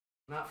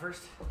Not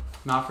first?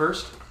 Not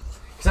first?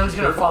 Because I'm just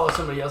going to follow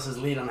somebody else's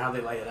lead on how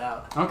they lay it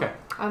out. Okay.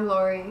 I'm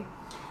Lori.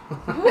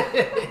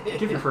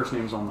 Give your first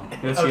names only.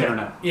 It's Okay. the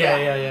internet.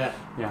 Yeah.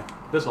 Yeah,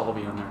 this will all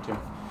be on there too.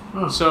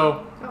 Mm.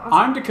 So, awesome.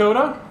 I'm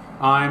Dakota.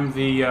 I'm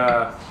the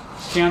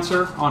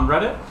cancer on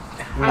Reddit.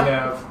 We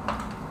have...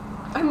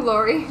 I'm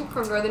Lori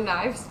from Northern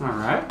Knives. All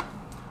right.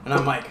 And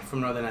I'm Mike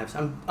from Northern Knives.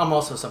 I'm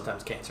also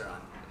sometimes cancer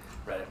on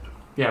Reddit.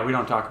 Yeah, we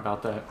don't talk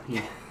about that.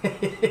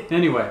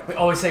 Anyway. We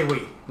always say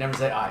we, never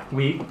say I.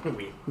 We.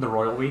 We. The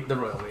royal we. The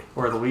royal we.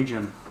 Or the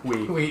legion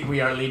we.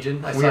 We are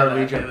Legion. We are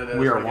Legion.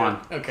 We are one.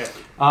 Good. Okay.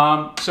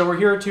 So we're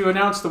here to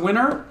announce the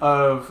winner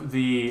of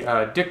the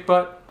Dick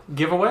Butt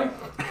giveaway.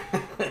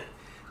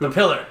 The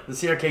pillar. The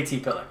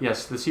CRKT Pilar.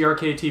 Yes, the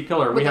CRKT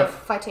Pilar. With we a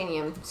have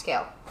titanium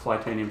scale.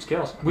 titanium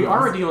scales. We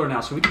are a dealer now,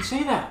 so we can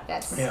say that.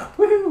 Yes. Yeah.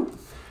 Woohoo!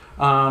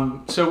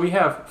 So we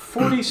have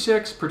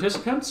 46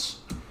 participants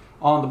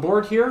on the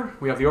board here.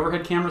 We have the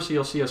overhead camera, so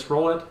you'll see us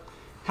roll it.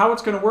 How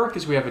it's going to work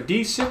is we have a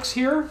D6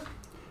 here.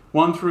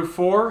 1 through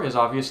 4 is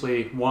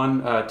obviously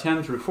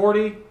 10 through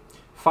 40.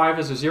 5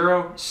 is a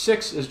 0.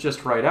 6 is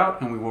just right out,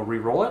 and we will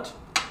re-roll it.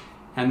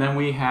 And then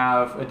we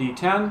have a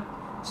D10,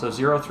 so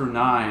 0 through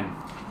 9.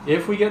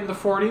 If we get in the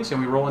 40s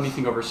and we roll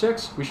anything over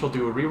 6, we shall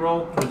do a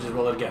re-roll. We'll just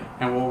roll it again.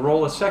 And we'll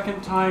roll a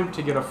second time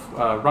to get a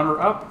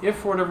runner-up if,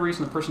 for whatever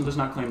reason, the person does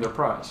not claim their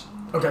prize.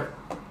 Okay.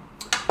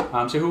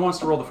 So who wants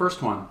to roll the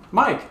first one?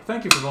 Mike,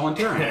 thank you for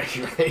volunteering.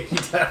 Great.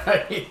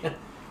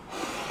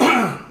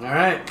 All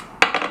right.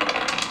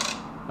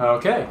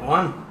 Okay.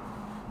 1.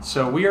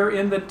 So we are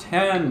in the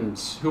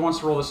 10s. Who wants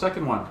to roll the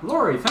second one?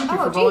 Lori, thank you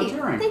for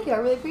volunteering. Thank you. I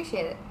really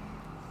appreciate it.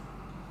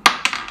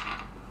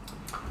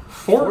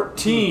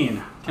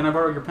 14. Can I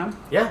borrow your pen?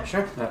 Yeah,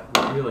 sure. That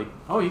really...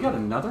 Oh, you got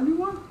another new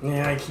one?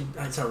 Yeah,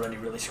 it's already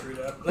really screwed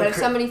up. But if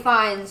somebody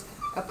finds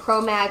a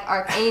ProMag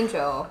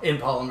Archangel in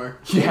polymer.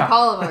 in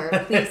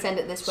polymer, please send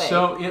it this way.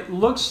 So it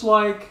looks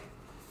like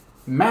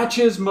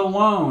Matches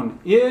Malone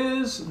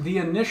is the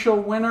initial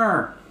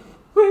winner.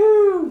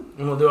 Woo!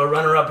 And we'll do a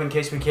runner-up in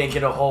case we can't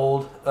get a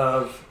hold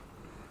of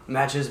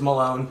Matches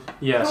Malone.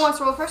 Yes. Who wants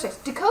to roll first?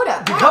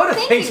 Dakota. Dakota,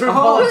 Wow, thanks you. for I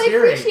volunteering.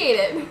 really appreciate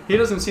it. He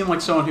doesn't seem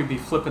like someone who'd be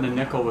flipping a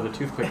nickel with a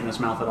toothpick in his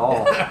mouth at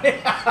all.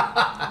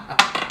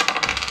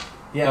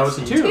 Yeah, That was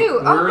a 2. Two.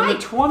 Oh, We're in the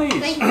Mike. 20s.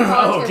 Thank you for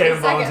volunteering Okay, for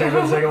the volunteer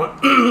for the second one.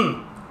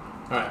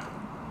 All right.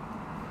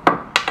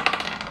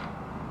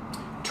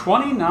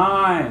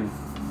 29.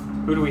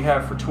 Who do we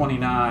have for 29?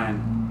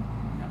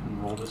 Yeah, let me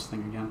roll this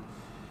thing again.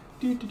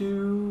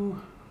 Doo-doo-doo.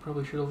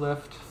 Probably should have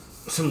left.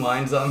 Some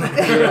lines on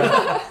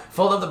there.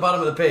 Fold up the bottom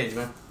of the page,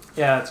 man.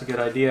 Yeah, that's a good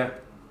idea.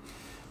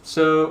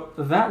 So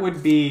that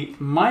would be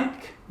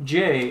Mike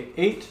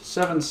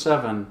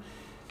J877.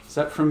 Is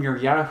that from your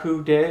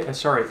Yahoo day?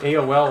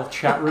 AOL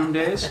chat room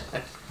days?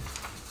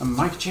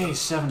 Mike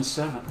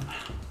J77.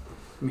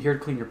 I'm here to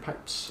clean your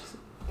pipes.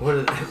 What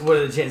are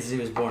the chances he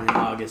was born in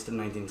August of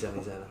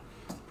 1977?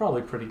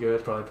 Probably pretty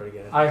good. Probably pretty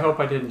good. I hope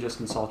I didn't just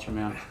insult you,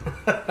 man.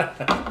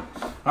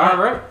 All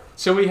right.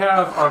 So we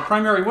have our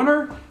primary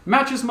winner,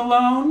 Matches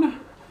Malone,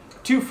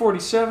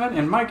 247,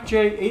 and Mike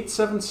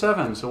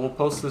J877. So we'll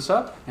post this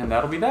up, and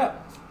that'll be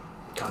that.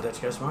 Contact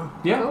you guys tomorrow.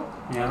 Yeah. Cool.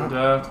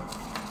 And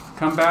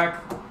come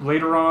back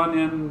later on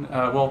in,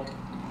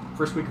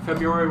 first week of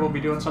February, we'll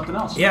be doing something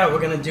else. Yeah, we're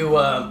gonna do.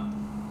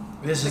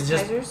 This is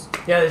just. Appetizers?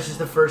 Yeah, this is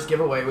the first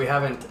giveaway. We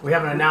haven't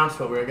announced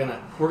what we're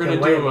gonna. We're going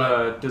to do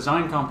a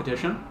design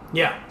competition.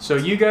 Yeah. So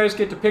you guys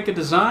get to pick a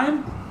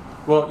design.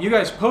 Well, you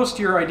guys post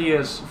your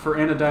ideas for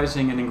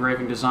anodizing and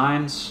engraving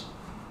designs.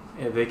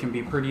 They can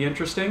be pretty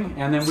interesting.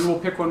 And then we will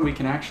pick one we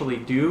can actually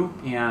do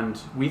and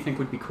we think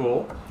would be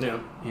cool. Yeah.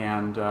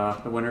 And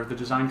the winner of the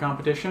design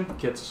competition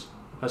gets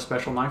a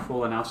special knife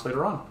we'll announce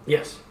later on.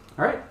 Yes.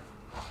 All right.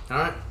 All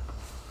right.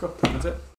 Cool. That's it.